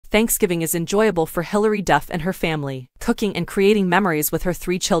Thanksgiving is enjoyable for Hilary Duff and her family, cooking and creating memories with her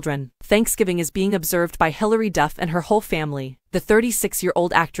 3 children. Thanksgiving is being observed by Hilary Duff and her whole family. The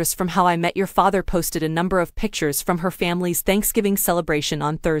 36-year-old actress from How I Met Your Father posted a number of pictures from her family's Thanksgiving celebration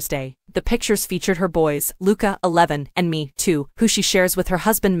on Thursday. The pictures featured her boys, Luca, 11, and me, 2, who she shares with her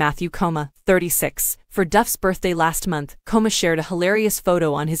husband Matthew, 36. For Duff's birthday last month, shared a hilarious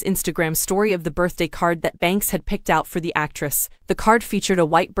photo on his Instagram story of the birthday card that Banks had picked out for the actress. The card featured a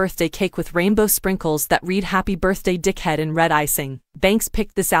white birthday cake with rainbow sprinkles that read "Happy Birthday Dickhead" in red icing. Banks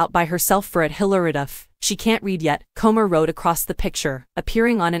picked this out by herself for Hilary Duff. She can't read yet, wrote across the picture.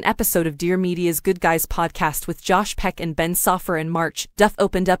 Appearing on an episode of Dear Media's Good Guys podcast with Josh Peck and Ben Soffer in March, Duff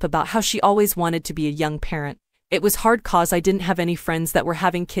opened up about how she always wanted to be a young parent. "It was hard cause I didn't have any friends that were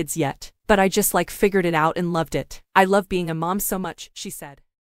having kids yet. But I just figured it out and loved it. I love being a mom so much," she said.